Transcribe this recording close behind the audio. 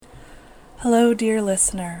Hello, dear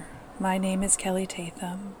listener. My name is Kelly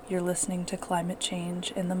Tatham. You're listening to Climate Change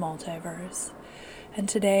in the Multiverse. And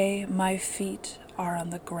today, my feet are on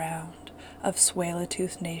the ground of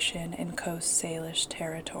Tsleil-Waututh Nation in Coast Salish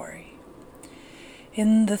territory.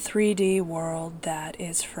 In the 3D world that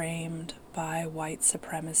is framed by white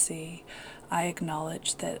supremacy, I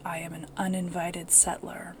acknowledge that I am an uninvited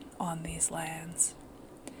settler on these lands.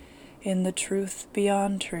 In the truth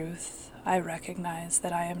beyond truth, I recognize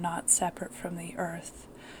that I am not separate from the earth,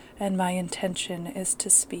 and my intention is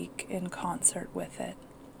to speak in concert with it.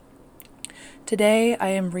 Today I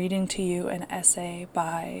am reading to you an essay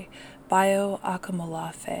by Bayo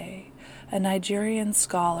Akomolafe, a Nigerian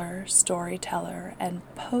scholar, storyteller, and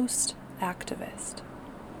post-activist.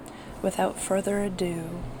 Without further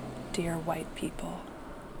ado, dear white people.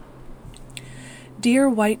 Dear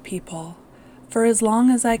white people, for as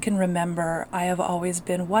long as I can remember, I have always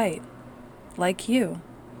been white. Like you.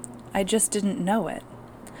 I just didn't know it.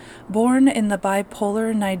 Born in the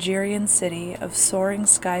bipolar Nigerian city of soaring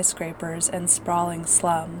skyscrapers and sprawling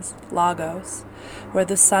slums, Lagos, where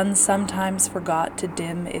the sun sometimes forgot to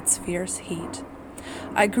dim its fierce heat,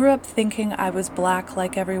 I grew up thinking I was black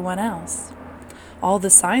like everyone else. All the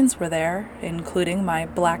signs were there, including my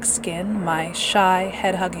black skin, my shy,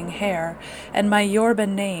 head-hugging hair, and my Yoruba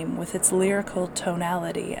name with its lyrical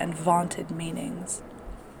tonality and vaunted meanings.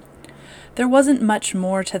 There wasn't much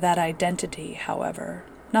more to that identity, however,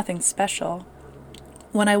 nothing special.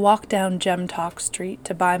 When I walked down Gemtalk Street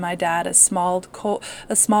to buy my dad a small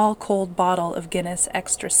cold bottle of Guinness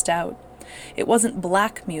Extra Stout, it wasn't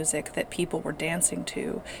black music that people were dancing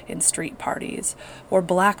to in street parties, or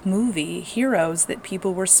black movie heroes that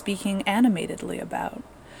people were speaking animatedly about.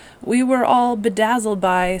 We were all bedazzled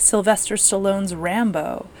by Sylvester Stallone's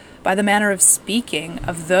Rambo, by the manner of speaking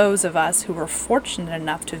of those of us who were fortunate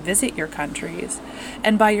enough to visit your countries,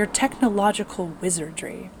 and by your technological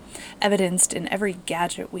wizardry, evidenced in every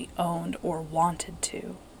gadget we owned or wanted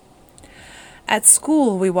to. At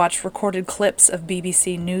school, we watched recorded clips of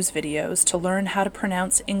BBC News videos to learn how to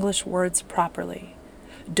pronounce English words properly.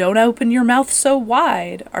 "Don't open your mouth so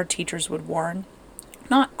wide," our teachers would warn,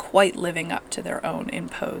 not quite living up to their own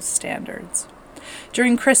imposed standards.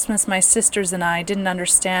 During Christmas, my sisters and I didn't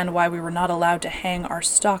understand why we were not allowed to hang our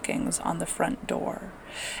stockings on the front door,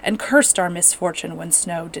 and cursed our misfortune when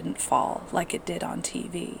snow didn't fall like it did on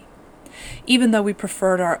TV. Even though we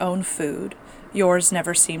preferred our own food, yours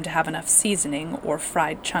never seemed to have enough seasoning or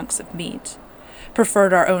fried chunks of meat,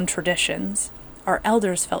 preferred our own traditions, our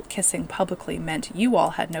elders felt kissing publicly meant you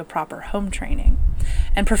all had no proper home training,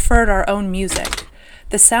 and preferred our own music,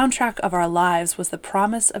 the soundtrack of our lives was the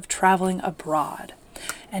promise of traveling abroad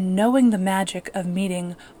and knowing the magic of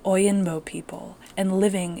meeting Oyinbo people and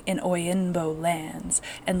living in Oyinbo lands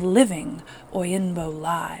and living Oyinbo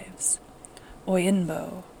lives.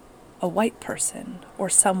 Oyinbo, a white person or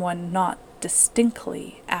someone not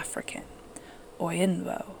distinctly African.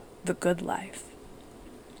 Oyinbo, the good life.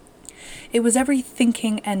 It was every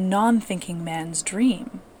thinking and non-thinking man's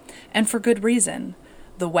dream, and for good reason.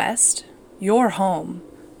 The West, your home,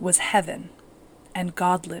 was heaven, and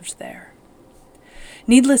God lived there.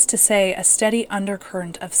 Needless to say, a steady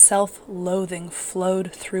undercurrent of self-loathing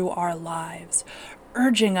flowed through our lives,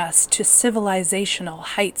 urging us to civilizational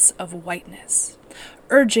heights of whiteness,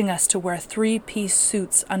 urging us to wear three-piece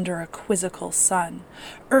suits under a quizzical sun,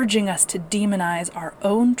 urging us to demonize our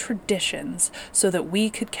own traditions so that we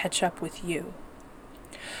could catch up with you.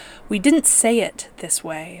 We didn't say it this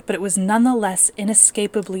way, but it was nonetheless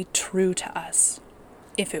inescapably true to us.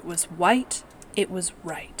 If it was white, it was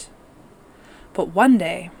right. But one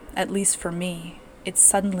day, at least for me, it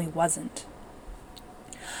suddenly wasn't.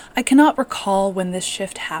 I cannot recall when this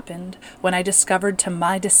shift happened, when I discovered to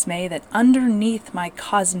my dismay that underneath my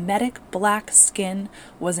cosmetic black skin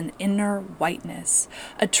was an inner whiteness,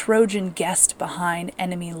 a Trojan guest behind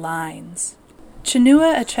enemy lines.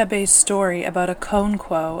 Chinua Achebe's story about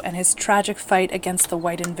Okonkwo and his tragic fight against the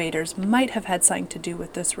white invaders might have had something to do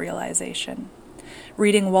with this realization.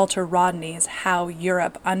 Reading Walter Rodney's How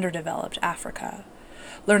Europe Underdeveloped Africa,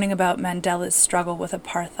 learning about Mandela's struggle with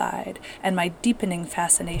apartheid, and my deepening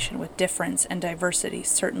fascination with difference and diversity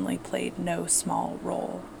certainly played no small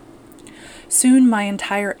role. Soon my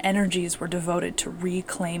entire energies were devoted to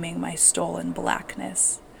reclaiming my stolen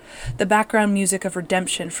blackness. The background music of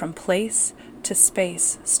redemption from place to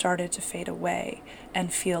space started to fade away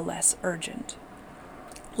and feel less urgent,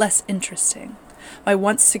 less interesting, My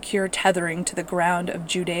once secure tethering to the ground of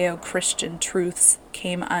Judeo-Christian truths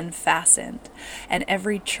came unfastened, and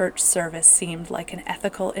every church service seemed like an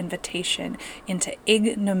ethical invitation into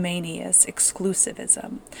ignominious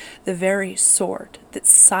exclusivism, the very sort that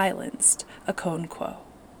silenced Okonkwo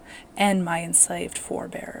and my enslaved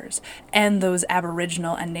forebears, and those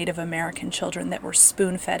Aboriginal and Native American children that were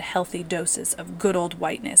spoon-fed healthy doses of good old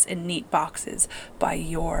whiteness in neat boxes by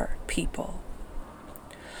your people.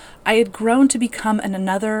 I had grown to become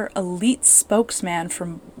another elite spokesman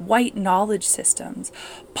from white knowledge systems,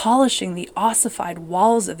 polishing the ossified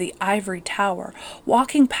walls of the ivory tower,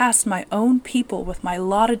 walking past my own people with my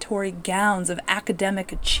laudatory gowns of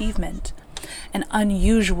academic achievement, an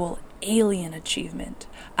unusual alien achievement,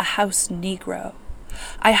 a house Negro.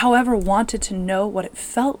 I, however, wanted to know what it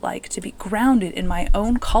felt like to be grounded in my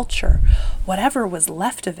own culture, whatever was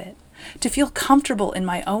left of it, to feel comfortable in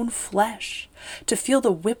my own flesh, to feel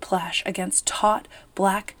the whiplash against taut,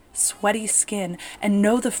 black, sweaty skin, and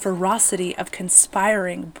know the ferocity of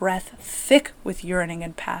conspiring breath thick with yearning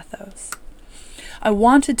and pathos. I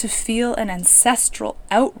wanted to feel an ancestral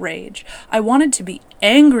outrage. I wanted to be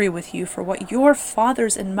angry with you for what your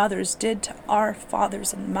fathers and mothers did to our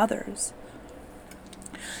fathers and mothers.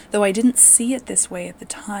 Though I didn't see it this way at the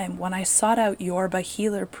time, when I sought out Yoruba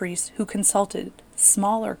healer priests who consulted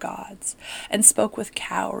smaller gods and spoke with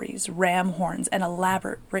cowries, ram horns, and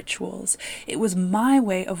elaborate rituals, it was my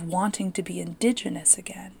way of wanting to be indigenous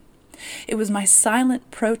again. It was my silent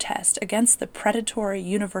protest against the predatory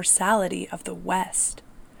universality of the West.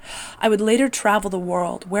 I would later travel the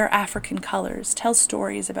world, wear African colors, tell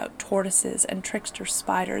stories about tortoises and trickster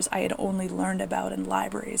spiders I had only learned about in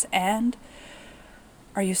libraries, and...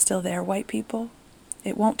 Are you still there, white people?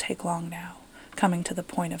 It won't take long now, coming to the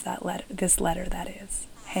point of that letter, this letter, that is.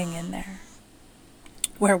 Hang in there.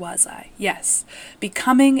 Where was I? Yes,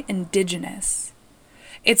 becoming indigenous.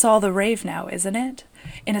 It's all the rave now, isn't it?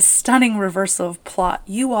 In a stunning reversal of plot,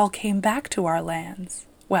 you all came back to our lands.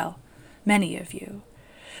 Well, many of you.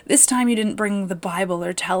 This time you didn't bring the Bible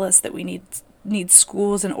or tell us that we need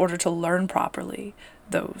schools in order to learn properly,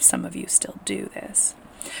 though some of you still do this.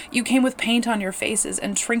 You came with paint on your faces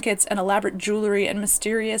and trinkets and elaborate jewelry and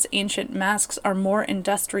mysterious ancient masks our more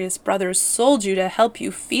industrious brothers sold you to help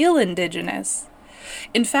you feel indigenous.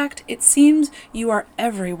 In fact, it seems you are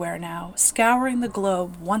everywhere now, scouring the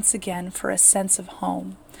globe once again for a sense of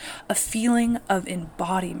home, a feeling of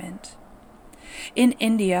embodiment. In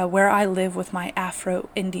India, where I live with my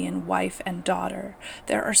Afro-Indian wife and daughter,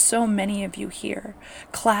 there are so many of you here,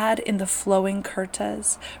 clad in the flowing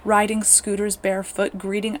kurtas, riding scooters barefoot,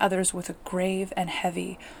 greeting others with a grave and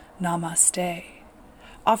heavy namaste,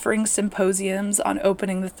 offering symposiums on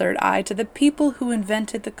opening the third eye to the people who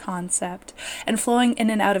invented the concept, and flowing in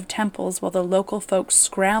and out of temples while the local folks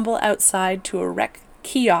scramble outside to erect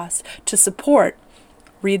kiosks to support,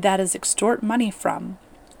 read that as extort money from,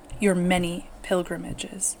 your many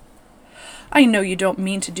pilgrimages. I know you don't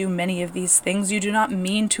mean to do many of these things. You do not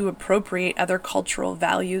mean to appropriate other cultural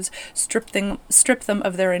values, strip them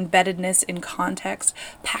of their embeddedness in context,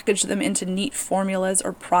 package them into neat formulas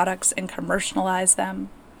or products and commercialize them.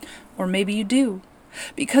 Or maybe you do,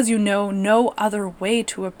 because you know no other way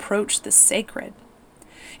to approach the sacred.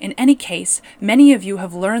 In any case, many of you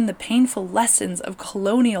have learned the painful lessons of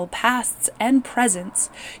colonial pasts and presents.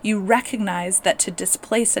 You recognize that to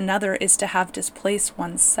displace another is to have displaced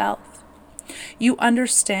oneself. You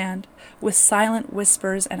understand, with silent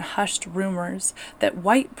whispers and hushed rumors, that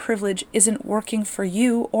white privilege isn't working for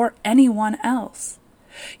you or anyone else.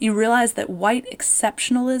 You realize that white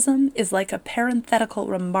exceptionalism is like a parenthetical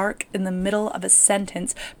remark in the middle of a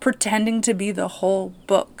sentence pretending to be the whole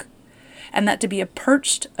book, and that to be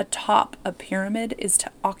perched atop a pyramid is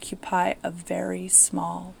to occupy a very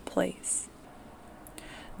small place.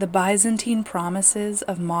 The Byzantine promises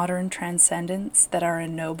of modern transcendence that are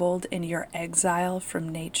ennobled in your exile from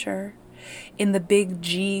nature, in the big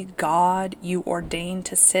G God you ordained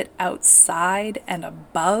to sit outside and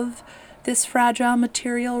above this fragile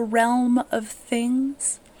material realm of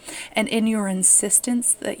things, and in your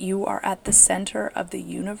insistence that you are at the center of the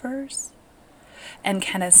universe, and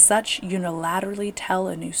can as such unilaterally tell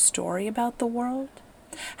a new story about the world,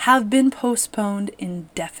 have been postponed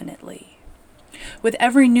indefinitely. With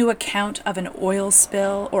every new account of an oil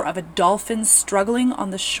spill or of a dolphin struggling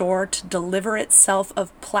on the shore to deliver itself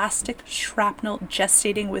of plastic shrapnel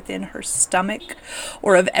gestating within her stomach,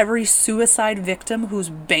 or of every suicide victim whose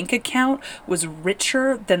bank account was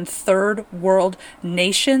richer than third world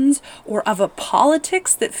nations, or of a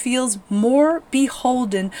politics that feels more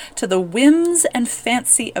beholden to the whims and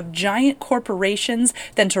fancy of giant corporations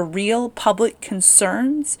than to real public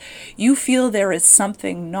concerns, you feel there is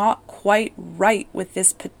something not quite right with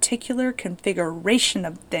this particular configuration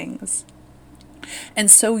of things. And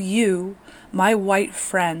so you, my white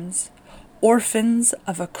friends, orphans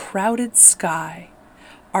of a crowded sky,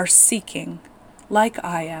 are seeking, like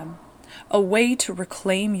I am, a way to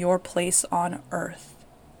reclaim your place on earth.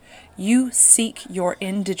 You seek your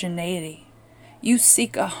indigeneity. You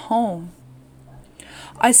seek a home.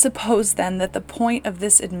 I suppose then that the point of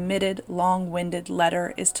this admitted long-winded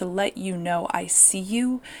letter is to let you know I see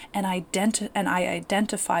you and I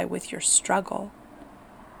identify with your struggle.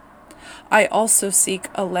 I also seek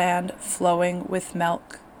a land flowing with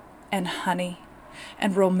milk and honey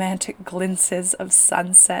and romantic glimpses of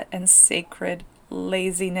sunset and sacred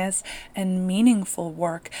laziness and meaningful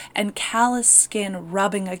work and callous skin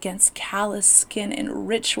rubbing against callous skin in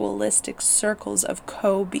ritualistic circles of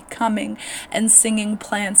co-becoming and singing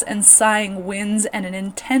plants and sighing winds and an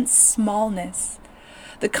intense smallness,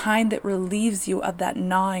 the kind that relieves you of that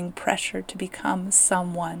gnawing pressure to become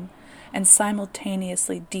someone and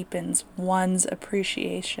simultaneously deepens one's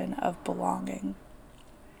appreciation of belonging.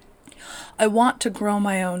 I want to grow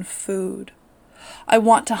my own food. I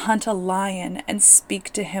want to hunt a lion and speak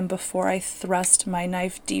to him before I thrust my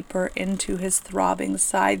knife deeper into his throbbing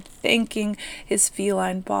side, thanking his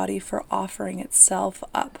feline body for offering itself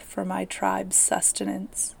up for my tribe's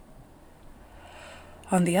sustenance.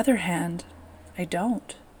 On the other hand, I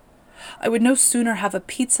don't. I would no sooner have a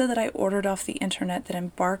pizza that I ordered off the internet than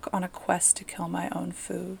embark on a quest to kill my own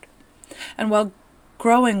food. And while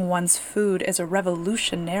growing one's food is a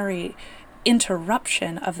revolutionary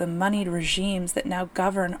interruption of the moneyed regimes that now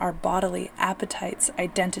govern our bodily appetites,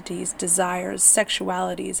 identities, desires,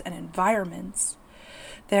 sexualities, and environments,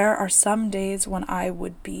 there are some days when I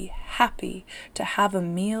would be happy to have a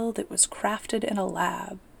meal that was crafted in a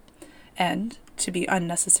lab. And, to be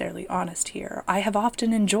unnecessarily honest here, I have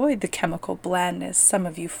often enjoyed the chemical blandness some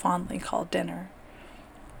of you fondly call dinner.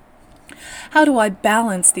 How do I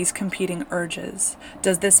balance these competing urges?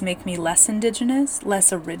 Does this make me less indigenous,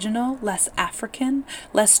 less original, less African,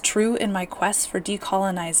 less true in my quest for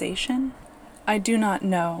decolonization? I do not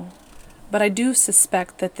know, but I do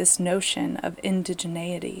suspect that this notion of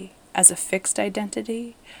indigeneity as a fixed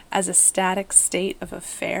identity, as a static state of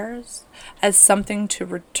affairs, as something to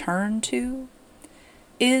return to,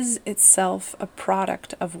 is itself a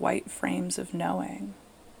product of white frames of knowing.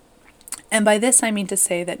 And by this I mean to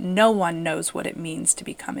say that no one knows what it means to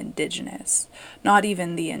become indigenous, not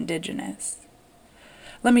even the indigenous.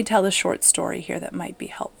 Let me tell a short story here that might be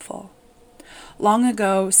helpful. Long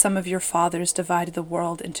ago, some of your fathers divided the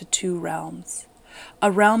world into two realms,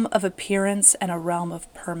 a realm of appearance and a realm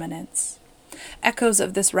of permanence. Echoes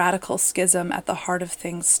of this radical schism at the heart of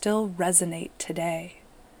things still resonate today.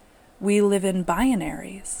 We live in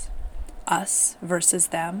binaries, us versus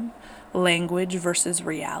them, language versus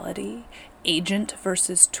reality, agent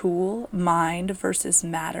versus tool, mind versus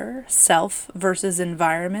matter, self versus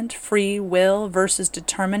environment, free will versus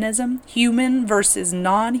determinism, human versus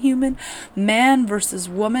non-human, man versus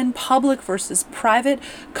woman, public versus private,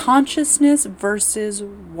 consciousness versus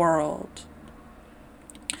world.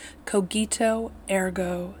 Cogito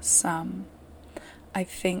ergo sum. I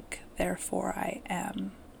think, therefore I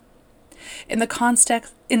am. In the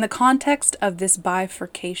context of this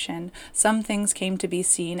bifurcation, some things came to be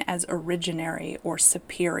seen as originary or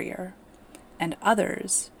superior, and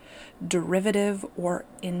others derivative or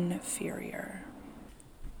inferior.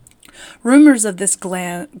 Rumors of this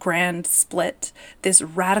grand split, this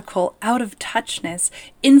radical out-of-touchness,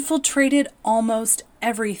 infiltrated almost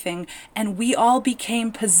everything, and we all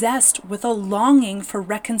became possessed with a longing for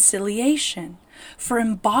reconciliation, for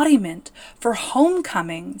embodiment, for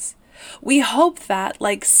homecomings. We hope that,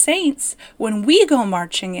 like saints, when we go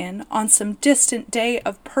marching in on some distant day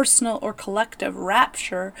of personal or collective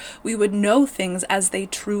rapture, we would know things as they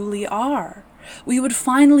truly are. We would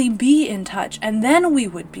finally be in touch, and then we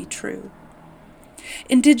would be true.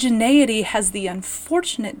 Indigeneity has the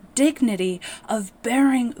unfortunate dignity of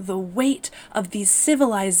bearing the weight of these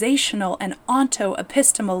civilizational and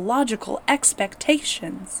onto-epistemological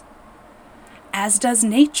expectations, as does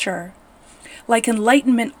nature. Like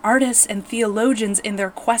Enlightenment artists and theologians in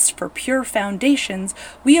their quest for pure foundations,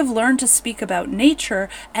 we have learned to speak about nature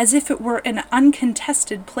as if it were an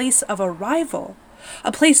uncontested place of arrival,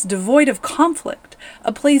 a place devoid of conflict,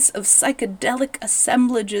 a place of psychedelic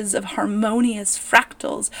assemblages of harmonious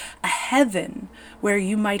fractals, a heaven where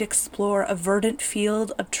you might explore a verdant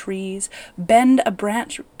field of trees, bend a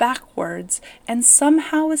branch backwards, and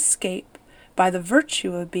somehow escape, by the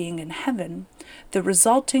virtue of being in heaven, the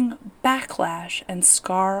resulting backlash and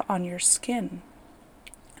scar on your skin.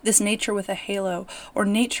 This nature with a halo, or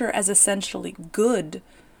nature as essentially good,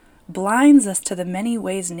 blinds us to the many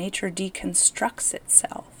ways nature deconstructs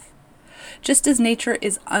itself. Just as nature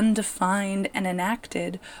is undefined and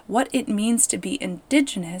enacted, what it means to be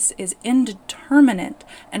indigenous is indeterminate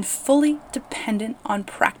and fully dependent on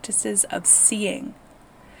practices of seeing.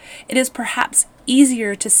 It is perhaps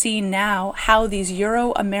easier to see now how these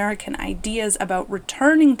Euro-American ideas about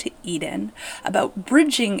returning to Eden, about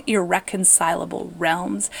bridging irreconcilable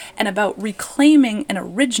realms, and about reclaiming an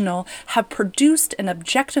original have produced an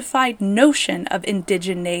objectified notion of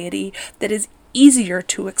indigeneity that is easier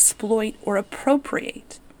to exploit or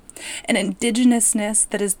appropriate. An indigenousness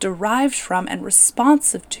that is derived from and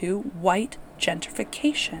responsive to white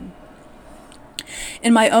gentrification.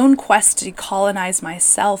 In my own quest to decolonize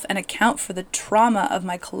myself and account for the trauma of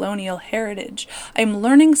my colonial heritage, I am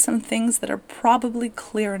learning some things that are probably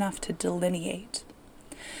clear enough to delineate.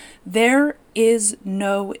 There is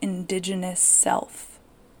no indigenous self.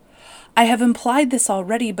 I have implied this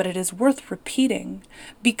already, but it is worth repeating.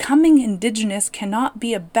 Becoming indigenous cannot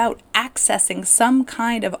be about accessing some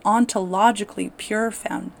kind of ontologically pure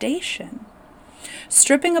foundation.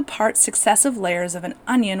 Stripping apart successive layers of an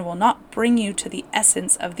onion will not bring you to the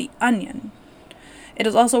essence of the onion. It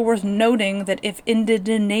is also worth noting that if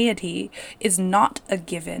indigeneity is not a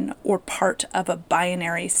given or part of a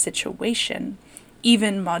binary situation,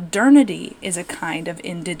 even modernity is a kind of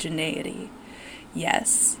indigeneity.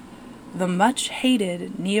 Yes, the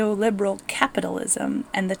much-hated neoliberal capitalism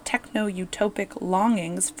and the techno-utopic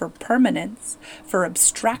longings for permanence, for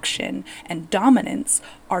abstraction and dominance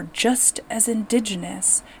are just as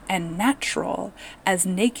indigenous and natural as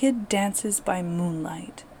naked dances by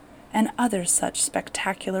moonlight and other such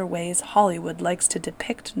spectacular ways Hollywood likes to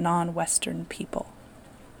depict non-Western people.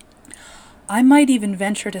 I might even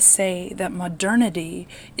venture to say that modernity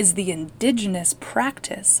is the indigenous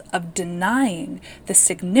practice of denying the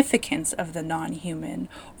significance of the non-human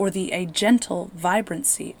or the agental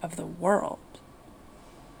vibrancy of the world.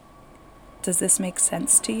 Does this make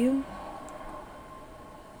sense to you?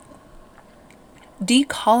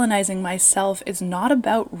 Decolonizing myself is not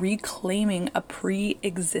about reclaiming a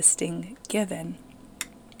pre-existing given.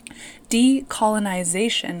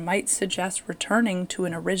 Decolonization might suggest returning to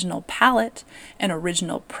an original palette, an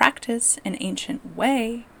original practice, an ancient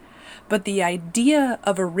way, but the idea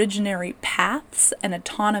of originary paths and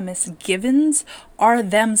autonomous givens are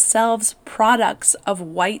themselves products of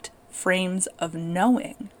white frames of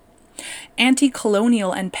knowing.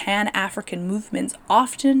 Anti-colonial and pan-African movements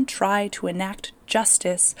often try to enact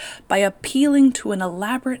justice by appealing to an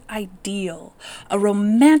elaborate ideal, a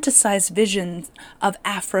romanticized vision of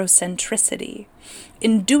Afrocentricity.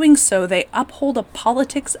 In doing so, they uphold a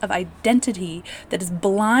politics of identity that is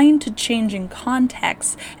blind to changing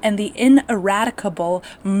contexts and the ineradicable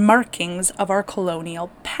markings of our colonial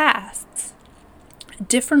pasts. A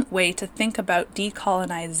different way to think about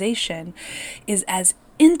decolonization is as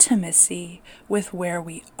intimacy with where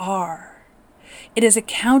we are. It is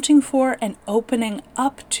accounting for and opening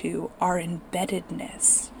up to our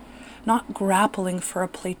embeddedness, not grappling for a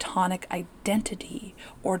Platonic identity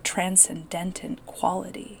or transcendent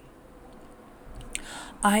quality.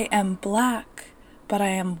 I am black, but I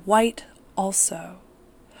am white also.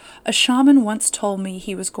 A shaman once told me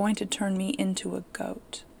he was going to turn me into a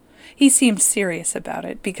goat. He seemed serious about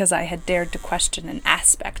it because I had dared to question an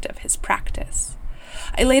aspect of his practice.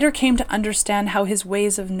 I later came to understand how his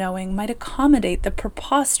ways of knowing might accommodate the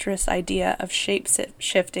preposterous idea of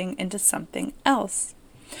shape-shifting into something else.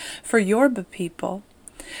 For Yoruba people,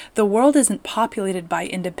 the world isn't populated by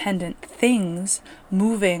independent things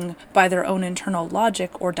moving by their own internal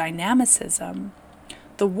logic or dynamicism.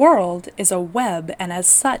 The world is a web, and as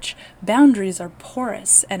such, boundaries are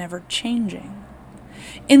porous and ever-changing.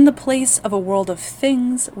 In the place of a world of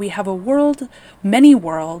things, we have a world, many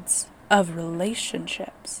worlds, of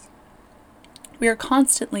relationships. We are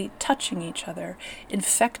constantly touching each other,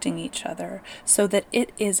 infecting each other, so that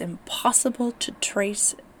it is impossible to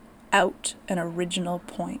trace out an original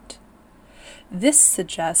point. This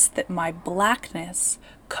suggests that my blackness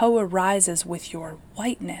co-arises with your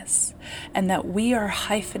whiteness, and that we are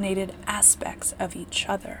hyphenated aspects of each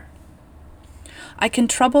other. I can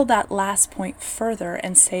trouble that last point further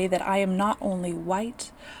and say that I am not only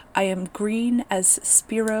white, I am green as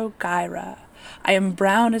Spiro Gyra. I am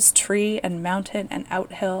brown as tree and mountain and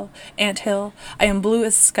anthill. I am blue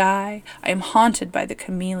as sky. I am haunted by the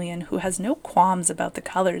chameleon who has no qualms about the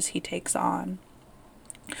colors he takes on.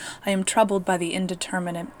 I am troubled by the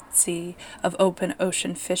indeterminacy of open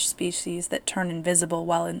ocean fish species that turn invisible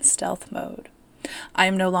while in stealth mode. I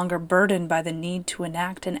am no longer burdened by the need to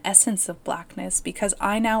enact an essence of blackness because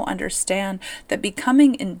I now understand that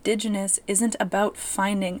becoming indigenous isn't about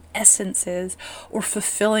finding essences or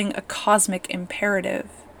fulfilling a cosmic imperative.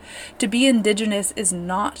 To be indigenous is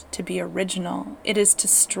not to be original. It is to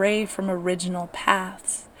stray from original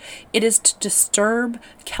paths. It is to disturb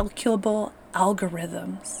calculable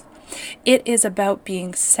algorithms. It is about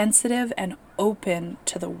being sensitive and open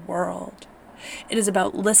to the world. It is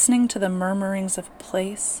about listening to the murmurings of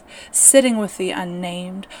place, sitting with the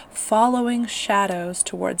unnamed, following shadows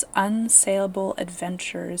towards unsayable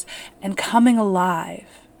adventures, and coming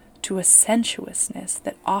alive to a sensuousness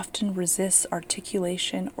that often resists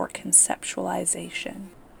articulation or conceptualization.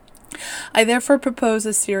 I therefore propose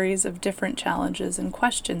a series of different challenges and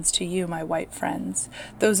questions to you, my white friends,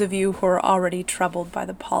 those of you who are already troubled by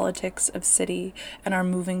the politics of city and are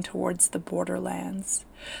moving towards the borderlands,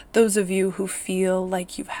 those of you who feel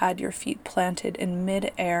like you've had your feet planted in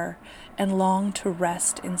mid-air and long to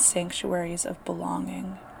rest in sanctuaries of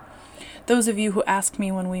belonging, those of you who ask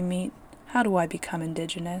me when we meet, how do I become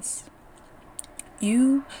indigenous?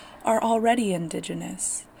 You are already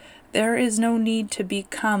indigenous. There is no need to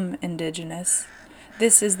become indigenous.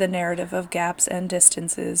 This is the narrative of gaps and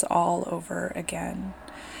distances all over again.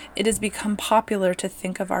 It has become popular to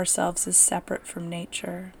think of ourselves as separate from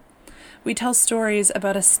nature. We tell stories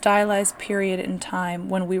about a stylized period in time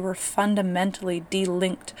when we were fundamentally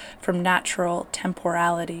delinked from natural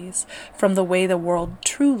temporalities, from the way the world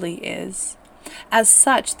truly is. As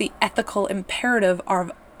such, the ethical imperative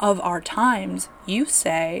of our times, you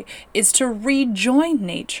say, is to rejoin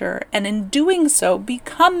nature and in doing so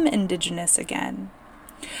become indigenous again.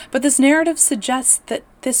 But this narrative suggests that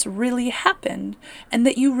this really happened and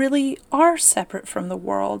that you really are separate from the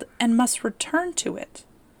world and must return to it.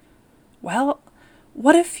 Well,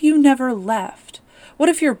 what if you never left? What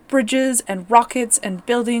if your bridges and rockets and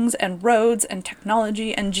buildings and roads and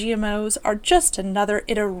technology and GMOs are just another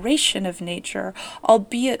iteration of nature,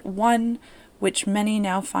 albeit one which many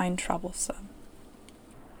now find troublesome?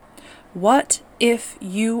 What if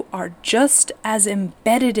you are just as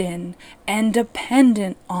embedded in and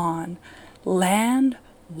dependent on land,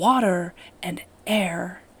 water, and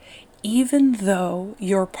air, even though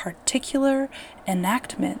your particular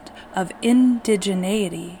enactment of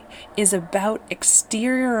indigeneity is about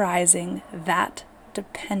exteriorizing that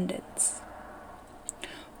dependence?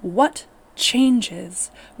 What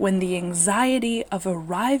changes when the anxiety of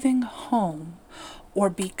arriving home or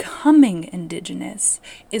becoming indigenous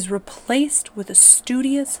is replaced with a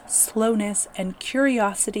studious slowness and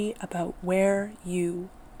curiosity about where you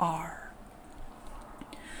are?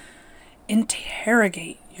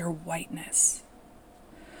 Interrogate your whiteness.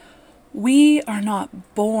 We are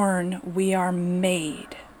not born, we are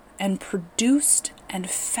made and produced and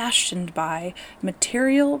fashioned by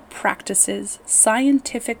material practices,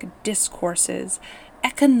 scientific discourses,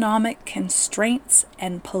 economic constraints,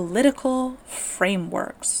 and political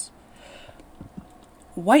frameworks.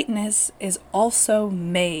 Whiteness is also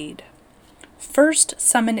made. First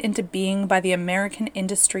summoned into being by the American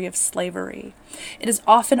industry of slavery. It is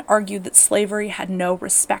often argued that slavery had no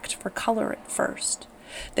respect for color at first.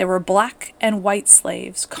 There were black and white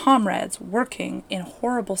slaves, comrades working in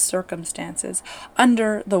horrible circumstances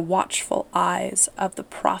under the watchful eyes of the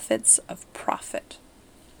prophets of profit.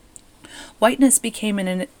 Whiteness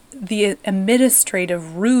became the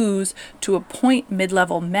administrative ruse to appoint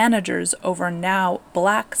mid-level managers over now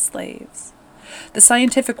black slaves. The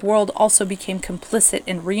scientific world also became complicit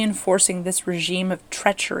in reinforcing this regime of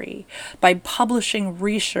treachery by publishing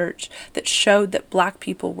research that showed that black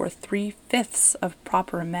people were 3/5 of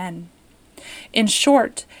proper men. In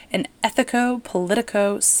short, an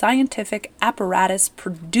ethico-politico-scientific apparatus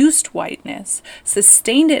produced whiteness,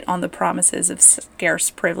 sustained it on the promises of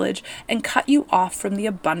scarce privilege, and cut you off from the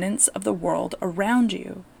abundance of the world around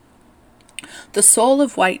you. The soul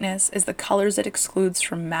of whiteness is the colors it excludes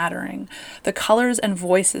from mattering, the colors and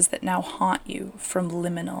voices that now haunt you from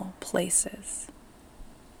liminal places.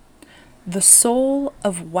 The soul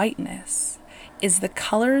of whiteness is the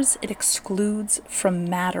colors it excludes from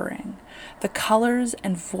mattering, the colors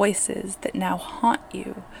and voices that now haunt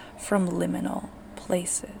you from liminal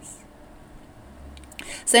places.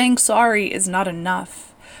 Saying sorry is not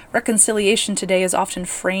enough. Reconciliation today is often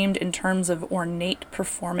framed in terms of ornate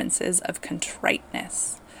performances of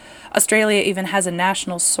contriteness. Australia even has a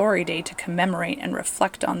National Sorry Day to commemorate and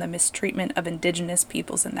reflect on the mistreatment of Indigenous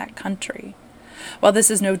peoples in that country. While this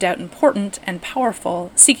is no doubt important and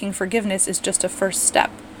powerful, seeking forgiveness is just a first step.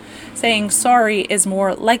 Saying sorry is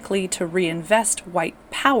more likely to reinvest white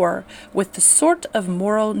power with the sort of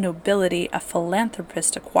moral nobility a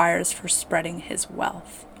philanthropist acquires for spreading his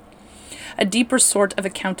wealth. A deeper sort of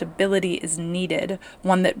accountability is needed,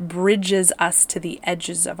 one that bridges us to the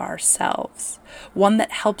edges of ourselves, one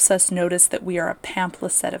that helps us notice that we are a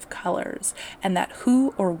pamphlet set of colors, and that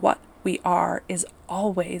who or what we are is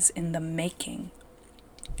always in the making.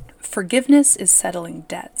 Forgiveness is settling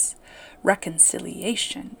debts.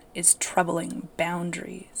 Reconciliation is troubling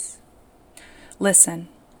boundaries. Listen,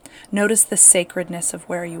 notice the sacredness of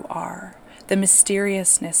where you are, the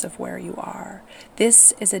mysteriousness of where you are.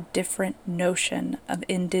 This is a different notion of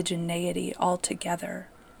indigeneity altogether.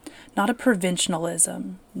 Not a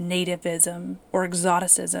provincialism, nativism, or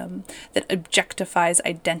exoticism that objectifies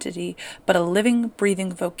identity, but a living,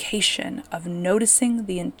 breathing vocation of noticing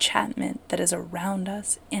the enchantment that is around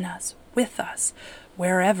us, in us, with us,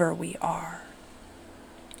 wherever we are.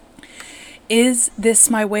 Is this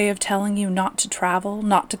my way of telling you not to travel,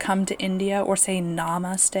 not to come to India, or say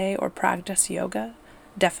namaste or practice yoga?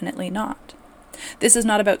 Definitely not. This is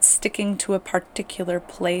not about sticking to a particular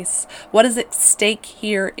place. What is at stake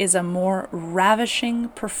here is a more ravishing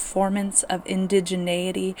performance of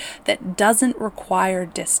indigeneity that doesn't require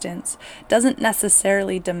distance, doesn't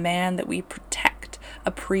necessarily demand that we protect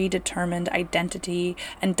a predetermined identity,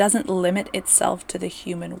 and doesn't limit itself to the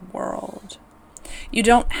human world. You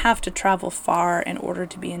don't have to travel far in order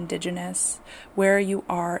to be indigenous. Where you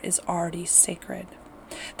are is already sacred.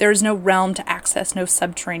 There is no realm to access, no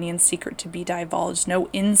subterranean secret to be divulged, no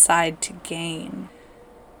inside to gain.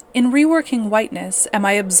 In reworking whiteness, am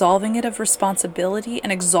I absolving it of responsibility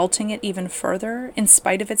and exalting it even further, in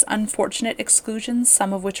spite of its unfortunate exclusions,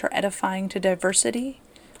 some of which are edifying to diversity?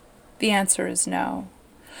 The answer is no.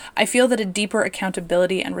 I feel that a deeper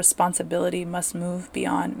accountability and responsibility must move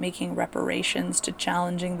beyond making reparations to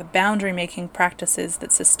challenging the boundary-making practices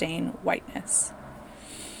that sustain whiteness.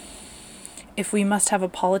 If we must have a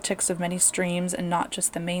politics of many streams and not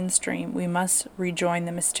just the mainstream, we must rejoin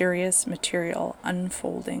the mysterious, material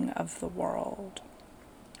unfolding of the world.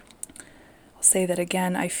 I'll say that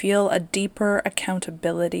again. I feel a deeper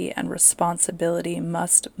accountability and responsibility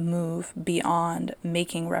must move beyond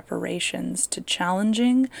making reparations to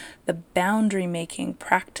challenging the boundary-making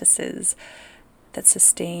practices that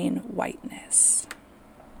sustain whiteness.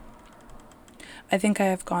 I think I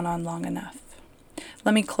have gone on long enough.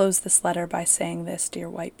 Let me close this letter by saying this, dear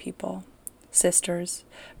white people, sisters,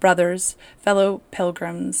 brothers, fellow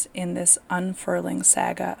pilgrims in this unfurling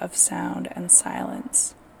saga of sound and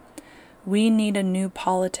silence. We need a new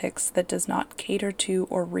politics that does not cater to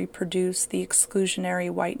or reproduce the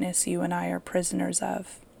exclusionary whiteness you and I are prisoners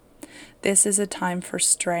of. This is a time for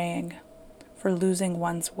straying, for losing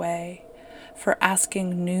one's way, for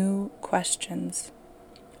asking new questions,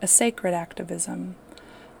 a sacred activism,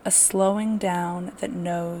 a slowing down that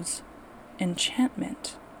knows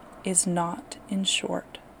enchantment is not in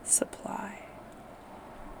short supply.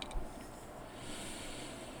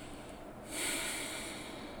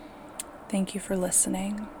 Thank you for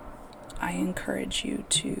listening. I encourage you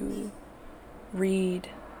to read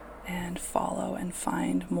and follow and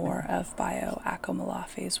find more of Bayo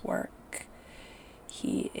Akomolafe's work.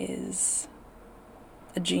 He is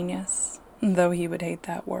a genius, though he would hate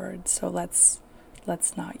that word, so let's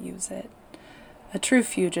not use it. A true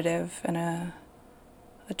fugitive and a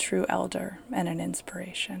true elder and an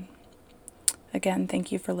inspiration. Again, thank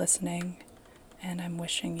you for listening, and I'm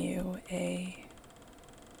wishing you a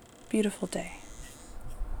beautiful day.